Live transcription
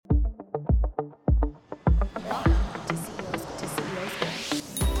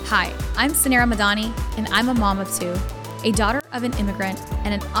Hi, I'm Sanera Madani, and I'm a mom of two, a daughter of an immigrant,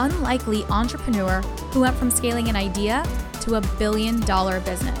 and an unlikely entrepreneur who went from scaling an idea to $1 billion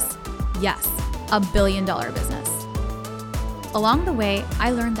business. Yes, $1 billion business. Along the way,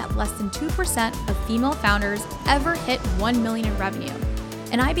 I learned that less than 2% of female founders ever hit 1 million in revenue,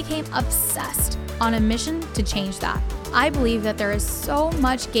 and I became obsessed on a mission to change that. I believe that there is so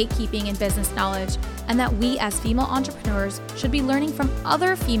much gatekeeping in business knowledge, and that we as female entrepreneurs should be learning from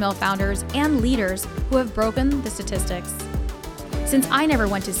other female founders and leaders who have broken the statistics. Since I never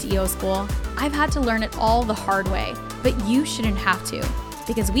went to CEO school, I've had to learn it all the hard way, but you shouldn't have to,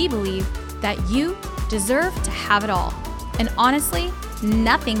 because we believe that you deserve to have it all. And honestly,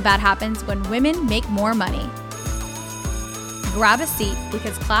 nothing bad happens when women make more money. Grab a seat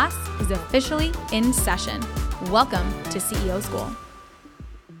because class is officially in session. Welcome to CEO School.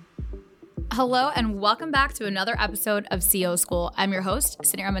 Hello and welcome back to another episode of CEO School. I'm your host,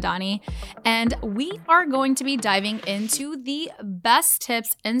 Sanera Madani, and we are going to be diving into the best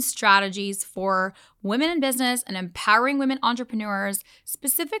tips and strategies for women in business and empowering women entrepreneurs,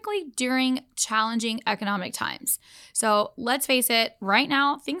 specifically during challenging economic times. So let's face it, right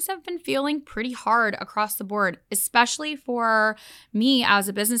now, things have been feeling pretty hard across the board, especially for me as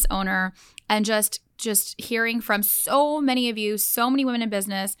a business owner, and just hearing from so many of you, so many women in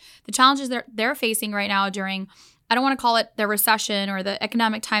business, the challenges they're facing right now during, I don't want to call it the recession or the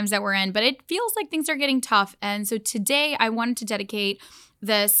economic times that we're in, but it feels like things are getting tough. And so today I wanted to dedicate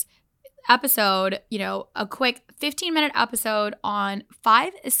this episode, a quick 15-minute episode on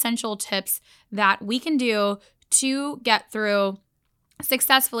 5 essential tips that we can do to get through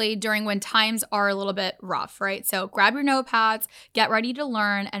successfully during when times are a little bit rough, right? So grab your notepads, get ready to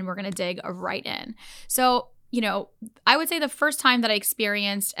learn, and we're going to dig right in. So, I would say the first time that I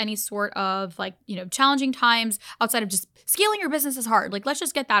experienced any sort of challenging times outside of just scaling your business is hard. Let's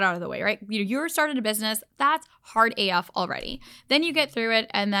just get that out of the way, right? You're started a business, that's hard AF already. Then you get through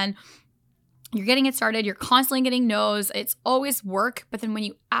it and then you're getting it started. You're constantly getting no's. It's always work. But then when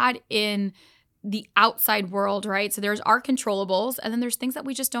you add in the outside world, right? So there's our controllables, and then there's things that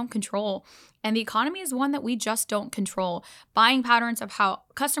we just don't control. And the economy is one that we just don't control. Buying patterns of how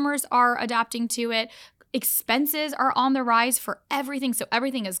customers are adapting to it. Expenses are on the rise for everything. So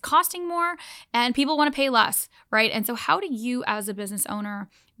everything is costing more and people want to pay less, right? And so how do you as a business owner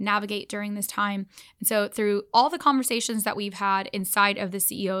navigate during this time? And so through all the conversations that we've had inside of the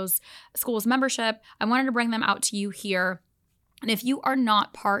CEO's Schools membership, I wanted to bring them out to you here. And if you are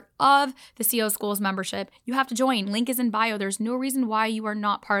not part of the CEO Schools membership, you have to join. Link is in bio. There's no reason why you are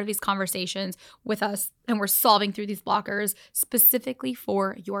not part of these conversations with us. And we're solving through these blockers specifically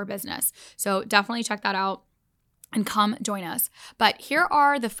for your business. So definitely check that out and come join us. But here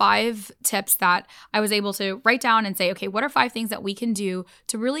are the 5 tips that I was able to write down and say, okay, what are 5 things that we can do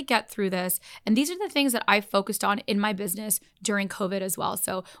to really get through this? And these are the things that I focused on in my business during COVID as well.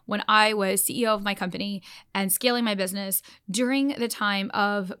 So when I was CEO of my company and scaling my business during the time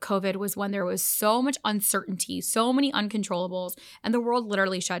of COVID was when there was so much uncertainty, so many uncontrollables, and the world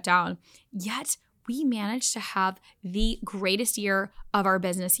literally shut down. Yet we managed to have the greatest year of our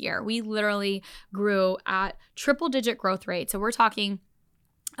business year. We literally grew at triple-digit growth rate. So we're talking,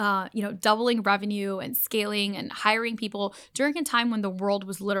 doubling revenue and scaling and hiring people during a time when the world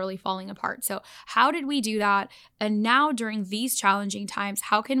was literally falling apart. So how did we do that? And now during these challenging times,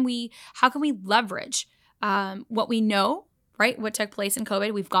 how can we leverage what we know, right? What took place in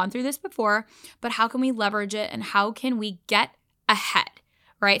COVID? We've gone through this before, but how can we leverage it and how can we get ahead?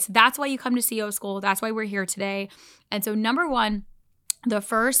 Right? So that's why you come to CEO School. That's why we're here today. And so number 1, the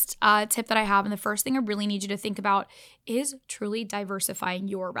first tip that I have and the first thing I really need you to think about is truly diversifying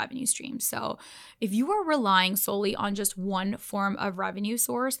your revenue stream. So if you are relying solely on just one form of revenue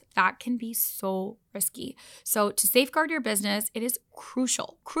source, that can be so risky. So to safeguard your business, it is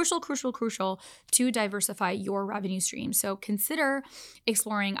crucial to diversify your revenue stream. So consider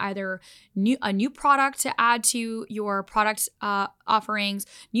exploring either a new product to add to your product offerings,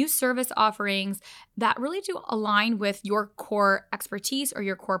 new service offerings that really do align with your core expertise or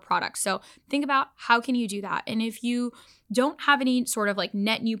your core product. So think about how can you do that? And if you don't have any sort of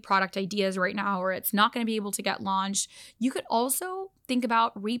net new product ideas right now, or it's not going to be able to get launched, you could also think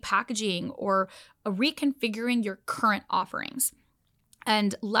about repackaging or reconfiguring your current offerings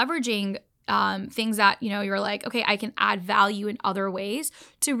and leveraging things that, you're like, okay, I can add value in other ways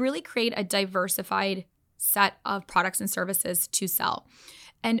to really create a diversified set of products and services to sell.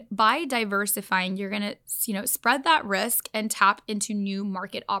 And by diversifying, you're going to, spread that risk and tap into new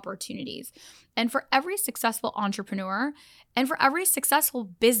market opportunities. And for every successful entrepreneur and for every successful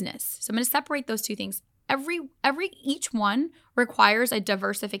business, so I'm going to separate those two things. each one requires a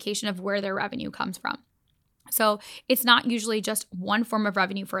diversification of where their revenue comes from. So it's not usually just one form of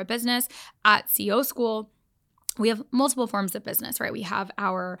revenue for a business. At CEO School, we have multiple forms of business, right? We have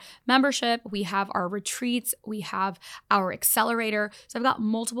our membership, we have our retreats, we have our accelerator. So I've got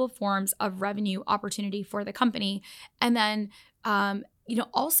multiple forms of revenue opportunity for the company. And then,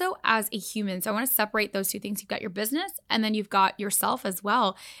 also as a human, so I want to separate those two things. You've got your business and then you've got yourself as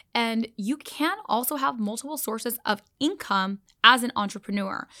well. And you can also have multiple sources of income as an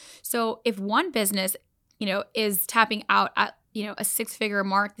entrepreneur. So if one business is tapping out at, a six-figure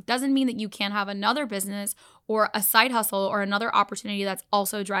mark, that doesn't mean that you can't have another business or a side hustle or another opportunity that's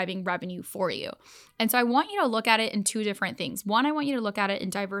also driving revenue for you. And so I want you to look at it in two different things. One, I want you to look at it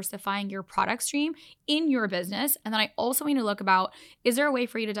in diversifying your product stream in your business. And then I also want you to look about, is there a way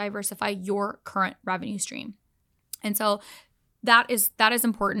for you to diversify your current revenue stream? And so that is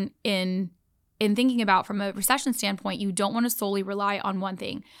important in thinking about from a recession standpoint. You don't want to solely rely on one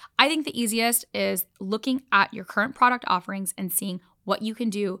thing. I think the easiest is looking at your current product offerings and seeing what you can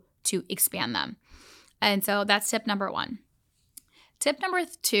do to expand them. And so that's tip number 1. Tip number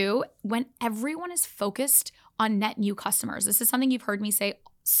 2, when everyone is focused on net new customers, this is something you've heard me say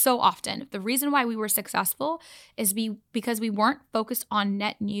so often. The reason why we were successful is because we weren't focused on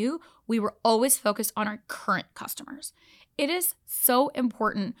net new. We were always focused on our current customers. It is so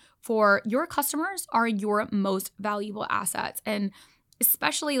important for your customers are your most valuable assets. And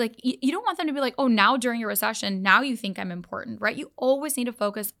especially you don't want them to be like, oh, now during a recession, now you think I'm important, right? You always need to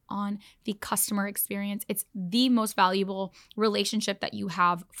focus on the customer experience. It's the most valuable relationship that you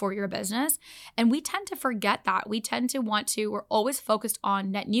have for your business. And we tend to forget that. We're always focused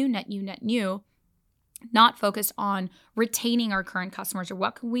on net new, not focused on retaining our current customers or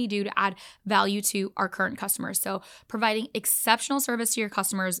what can we do to add value to our current customers. So providing exceptional service to your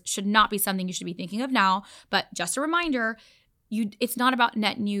customers should not be something you should be thinking of now, but just a reminder, it's not about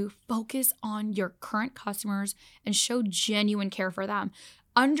net new. Focus on your current customers and show genuine care for them.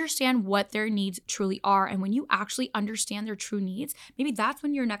 Understand what their needs truly are. And when you actually understand their true needs, maybe that's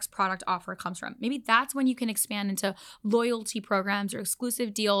when your next product offer comes from. Maybe that's when you can expand into loyalty programs or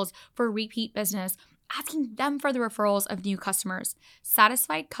exclusive deals for repeat business, asking them for the referrals of new customers.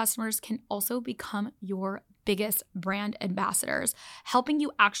 Satisfied customers can also become your biggest brand ambassadors, helping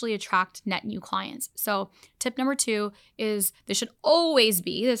you actually attract net new clients. So tip number 2 is this is always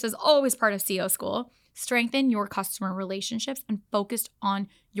part of CEO School. Strengthen your customer relationships and focus on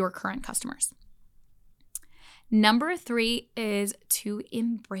your current customers. Number 3 is to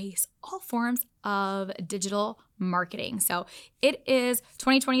embrace all forms of digital marketing. So it is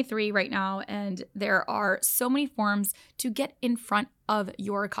 2023 right now, and there are so many forms to get in front of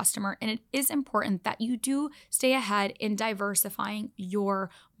your customer. And it is important that you do stay ahead in diversifying your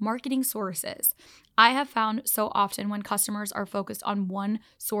marketing sources. I have found so often when customers are focused on one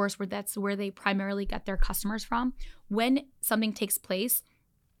source that's where they primarily get their customers from, when something takes place,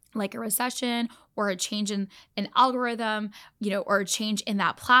 like a recession or a change in an algorithm, or a change in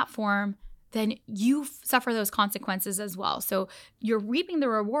that platform, then you suffer those consequences as well. So you're reaping the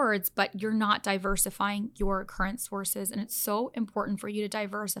rewards, but you're not diversifying your current sources. And it's so important for you to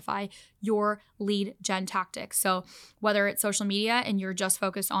diversify your lead gen tactics. So whether it's social media and you're just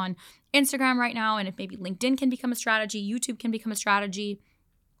focused on Instagram right now, and if maybe LinkedIn can become a strategy, YouTube can become a strategy,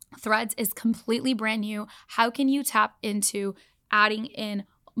 Threads is completely brand new. How can you tap into adding in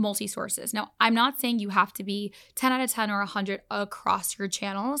multi-sources? Now, I'm not saying you have to be 10 out of 10 or 100 across your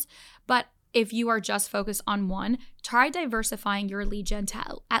channels, but if you are just focused on one, try diversifying your lead gen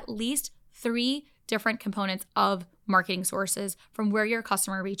to at least 3 different components of marketing sources from where your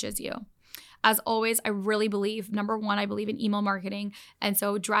customer reaches you. As always, I really believe, number 1, I believe in email marketing. And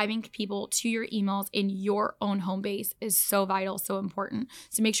so driving people to your emails in your own home base is so vital, so important.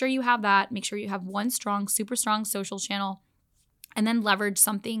 So make sure you have that. Make sure you have one super strong social channel, and then leverage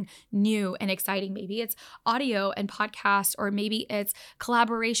something new and exciting. Maybe it's audio and podcasts, or maybe it's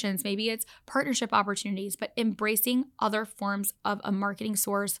collaborations, maybe it's partnership opportunities, but embracing other forms of a marketing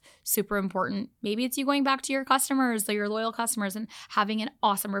source, super important. Maybe it's you going back to your customers, your loyal customers, and having an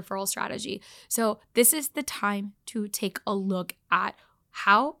awesome referral strategy. So this is the time to take a look at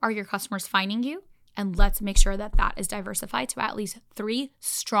how are your customers finding you, and let's make sure that that is diversified to at least 3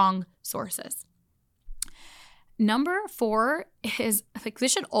 strong sources. Number 4 is,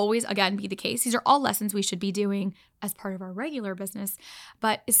 this should always, again, be the case. These are all lessons we should be doing as part of our regular business,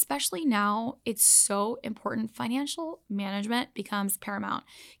 but especially now, it's so important. Financial management becomes paramount.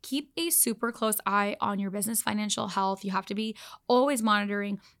 Keep a super close eye on your business financial health. You have to be always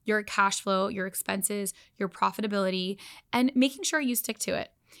monitoring your cash flow, your expenses, your profitability, and making sure you stick to it.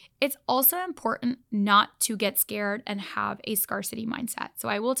 It's also important not to get scared and have a scarcity mindset. So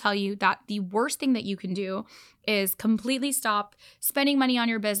I will tell you that the worst thing that you can do is completely stop spending money on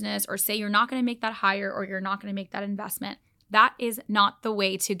your business or say you're not going to make that hire or you're not going to make that investment. That is not the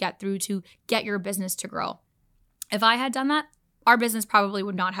way to get through to get your business to grow. If I had done that, our business probably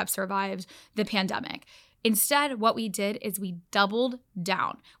would not have survived the pandemic. Instead, what we did is we doubled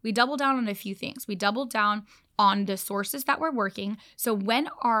down. We doubled down on a few things. We doubled down on the sources that were working. So when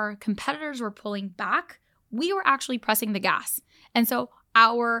our competitors were pulling back, we were actually pressing the gas. And so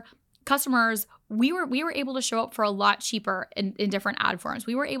our customers, we were able to show up for a lot cheaper in different ad forms.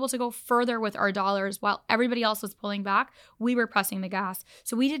 We were able to go further with our dollars while everybody else was pulling back. We were pressing the gas.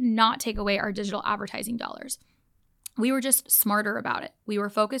 So we did not take away our digital advertising dollars. We were just smarter about it. We were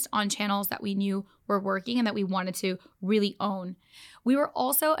focused on channels that we knew were working and that we wanted to really own. We were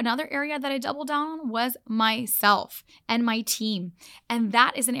also, another area that I doubled down on was myself and my team. And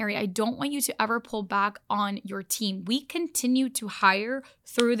that is an area I don't want you to ever pull back on your team. We continued to hire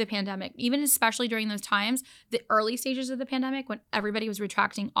through the pandemic, even especially during those times, the early stages of the pandemic when everybody was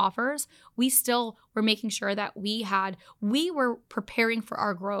retracting offers, we still were making sure that we were preparing for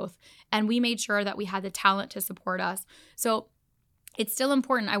our growth and we made sure that we had the talent to support us. So it's still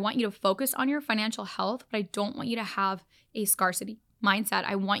important. I want you to focus on your financial health, but I don't want you to have a scarcity mindset.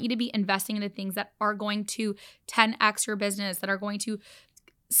 I want you to be investing in the things that are going to 10x your business, that are going to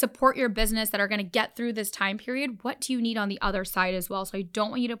support your business, that are going to get through this time period. What do you need on the other side as well? So I don't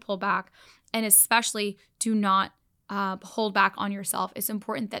want you to pull back, and especially do not hold back on yourself. It's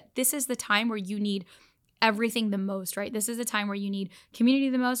important that this is the time where you need everything the most, right? This is the time where you need community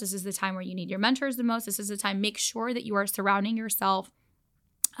the most. This is the time where you need your mentors the most. This is the time. Make sure that you are surrounding yourself,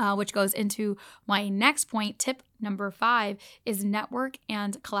 which goes into my next point. Tip number 5 is network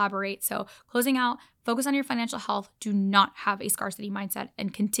and collaborate. So closing out, focus on your financial health. Do not have a scarcity mindset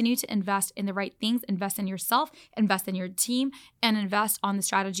and continue to invest in the right things. Invest in yourself, invest in your team, and invest on the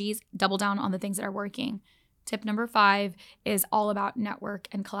strategies. Double down on the things that are working. Tip number 5 is all about network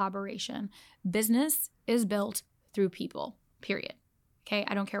and collaboration. Business is built through people, period. Okay,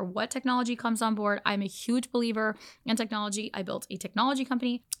 I don't care what technology comes on board. I'm a huge believer in technology. I built a technology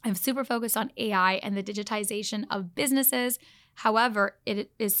company. I'm super focused on AI and the digitization of businesses. However,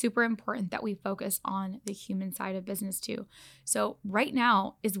 it is super important that we focus on the human side of business too. So right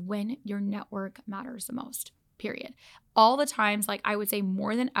now is when your network matters the most. Period. All the times, like I would say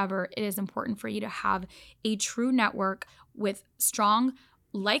more than ever, it is important for you to have a true network with strong,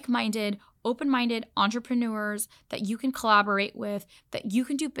 like-minded, open-minded entrepreneurs that you can collaborate with, that you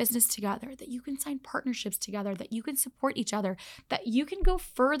can do business together, that you can sign partnerships together, that you can support each other, that you can go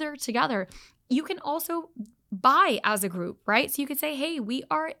further together. You can also buy as a group, right? So you could say, hey, we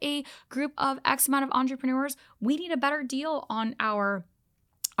are a group of X amount of entrepreneurs. We need a better deal on our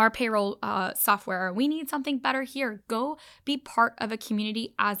payroll software. We need something better here. Go be part of a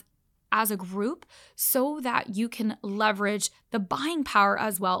community as a group so that you can leverage the buying power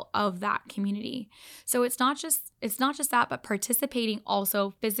as well of that community. So it's not just that, but participating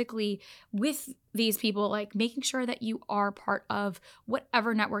also physically with these people, like making sure that you are part of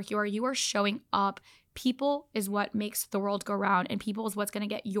whatever network you are showing up. People is what makes the world go round, and people is what's going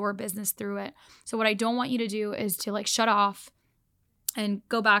to get your business through it. So what I don't want you to do is to like shut off and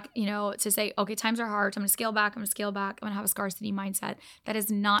go back, to say, okay, times are hard. So I'm going to scale back. I'm going to have a scarcity mindset. That is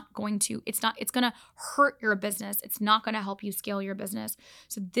not going to, it's going to hurt your business. It's not going to help you scale your business.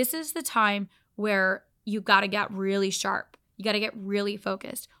 So this is the time where you got to get really sharp. You got to get really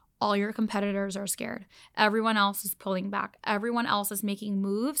focused. All your competitors are scared. Everyone else is pulling back. Everyone else is making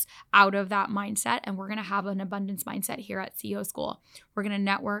moves out of that mindset. And we're going to have an abundance mindset here at CEO School. We're going to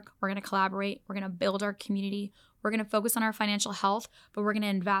network. We're going to collaborate. We're going to build our community. We're going to focus on our financial health, but we're going to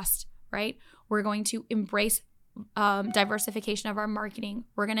invest, right? We're going to embrace diversification of our marketing.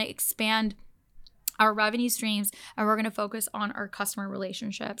 We're going to expand our revenue streams, and we're going to focus on our customer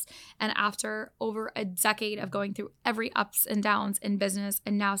relationships. And after over a decade of going through every ups and downs in business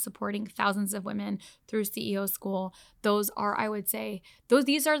and now supporting thousands of women through CEO School, these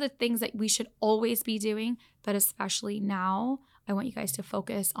are the things that we should always be doing, but especially now, I want you guys to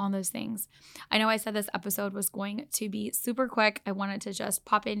focus on those things. I know I said this episode was going to be super quick. I wanted to just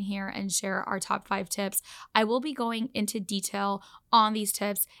pop in here and share our top 5 tips. I will be going into detail on these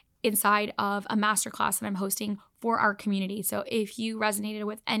tips inside of a masterclass that I'm hosting for our community. So if you resonated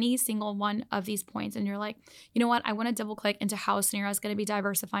with any single one of these points and you're like, you know what, I want to double click into how Suneera is going to be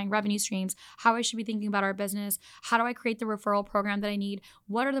diversifying revenue streams, how I should be thinking about our business, how do I create the referral program that I need,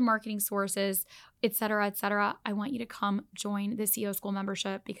 what are the marketing sources, et cetera, I want you to come join the CEO School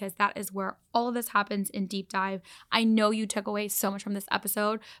membership, because that is where all of this happens in deep dive. I know you took away so much from this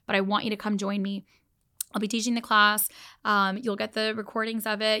episode, but I want you to come join me. I'll be teaching the class. You'll get the recordings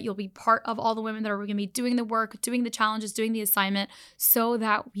of it. You'll be part of all the women that are going to be doing the work, doing the challenges, doing the assignment, so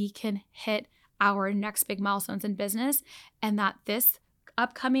that we can hit our next big milestones in business, and that this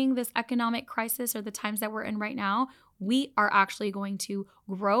economic crisis, or the times that we're in right now, we are actually going to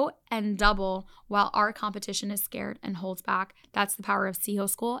grow and double while our competition is scared and holds back. That's the power of CEO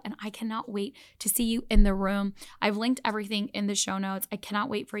School, and I cannot wait to see you in the room. I've linked everything in the show notes. I cannot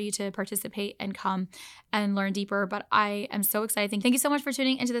wait for you to participate and come and learn deeper, but I am so excited. Thank you so much for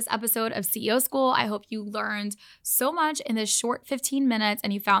tuning into this episode of CEO School. I hope you learned so much in this short 15 minutes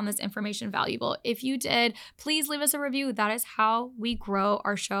and you found this information valuable. If you did, please leave us a review. That is how we grow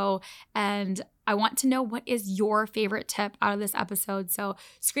our show, and I want to know what is your favorite tip out of this episode. So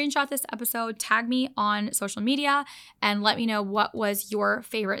screenshot this episode, tag me on social media, and let me know what was your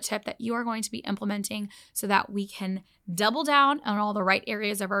favorite tip that you are going to be implementing, so that we can double down on all the right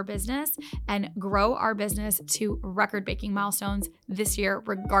areas of our business and grow our business to record-breaking milestones this year,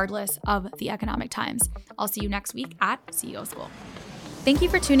 regardless of the economic times. I'll see you next week at CEO School. Thank you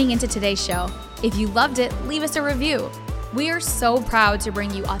for tuning into today's show. If you loved it, leave us a review. We are so proud to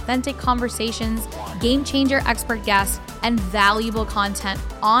bring you authentic conversations, game changer expert guests, and valuable content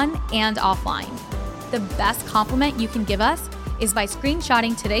on and offline. The best compliment you can give us is by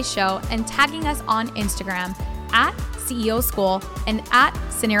screenshotting today's show and tagging us on Instagram at CEO School and at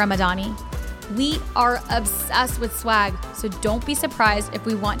Suneera Madani. We are obsessed with swag, so don't be surprised if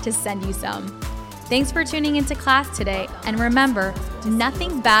we want to send you some. Thanks for tuning into class today, and remember,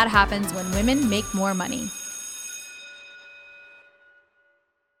 nothing bad happens when women make more money.